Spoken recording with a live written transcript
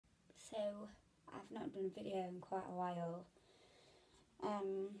I've not done a video in quite a while.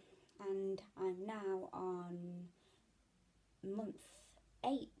 And I'm now on month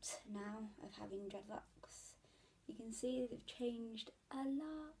 8 now of having dreadlocks. You can see they've changed a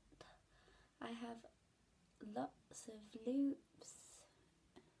lot. I have lots of loops,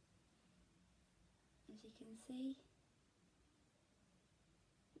 as you can see,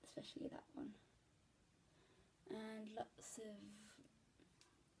 especially that one, and lots of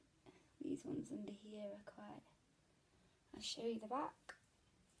these ones under here are quite, I'll show you the back.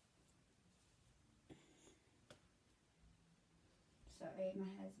 Sorry, my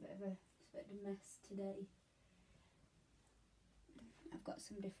hair's a bit of a mess today. I've got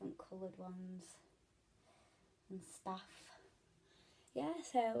some different coloured ones and stuff. Yeah,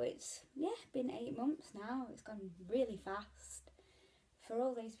 so it's been 8 months now. It's gone really fast. For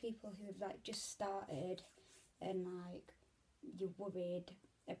all those people who have like just started and like you're worried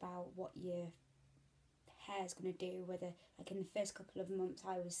about what your hair's gonna do, whether like in the first couple of months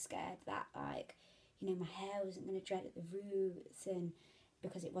I was scared that like, you know, my hair wasn't going to dread at the roots and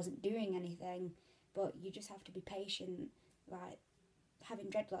because it wasn't doing anything, but you just have to be patient. Like having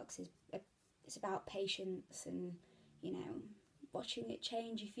dreadlocks is it's about patience and, you know, watching it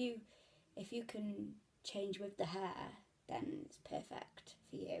change. If you can change with the hair, then it's perfect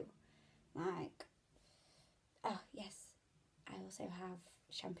for you. Like, oh yes, I also have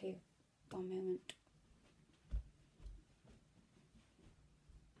shampoo. One moment.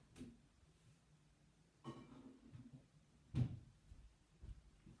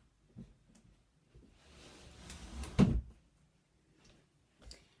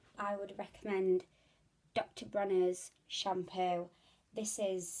 I would recommend Dr. Bronner's shampoo. This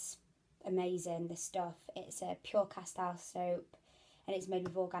is amazing, this stuff. It's a pure cast-iron soap and it's made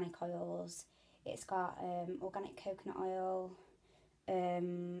with organic oils. It's got organic coconut oil,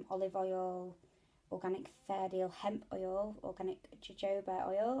 olive oil, organic fair deal hemp oil, organic jojoba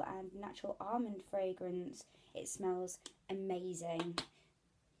oil and natural almond fragrance. It smells amazing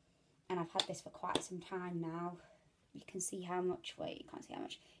and I've had this for quite some time now. You can see how much, wait, you can't see how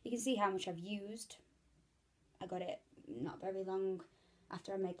much. You can see how much I've used. I got it not very long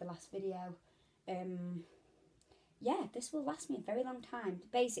after I made the last video. Yeah, this will last me a very long time.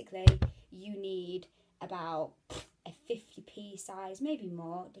 Basically, you need about a 50p size, maybe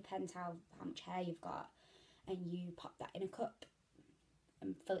more, depends how much hair you've got. And you pop that in a cup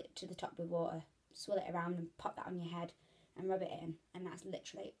and fill it to the top with water. Swirl it around and pop that on your head and rub it in, and that's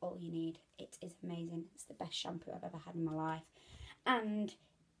literally all you need. It is amazing. It's the best shampoo I've ever had in my life, and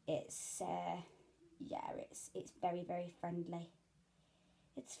it's yeah, it's very, very friendly.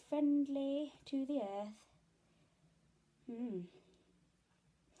 It's friendly to the earth.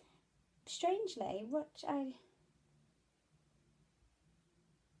 Strangely,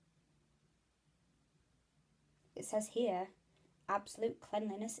 it says here, absolute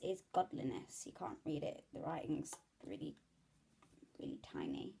cleanliness is godliness. You can't read it. The writing's really, really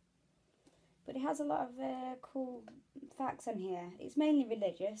tiny. But it has a lot of cool facts on here. It's mainly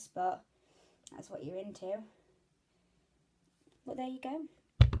religious, but that's what you're into. But there you go.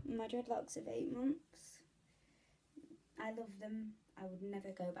 My dreadlocks of 8 months. I love them. I would never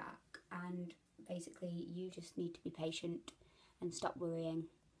go back. And basically, you just need to be patient and stop worrying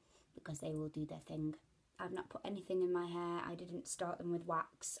because they will do their thing. I've not put anything in my hair. I didn't start them with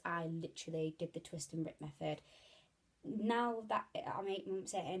wax. I literally did the twist and rip method. Now that I'm 8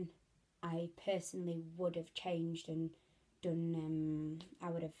 months in, I personally would have changed and done, I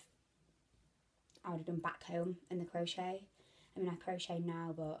would have done back home in the crochet. I mean, I crochet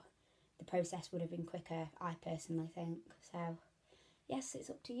now, but the process would have been quicker, I personally think. So, yes, it's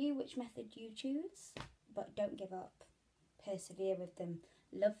up to you which method you choose, but don't give up. Persevere with them,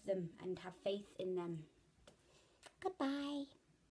 love them, and have faith in them. Goodbye.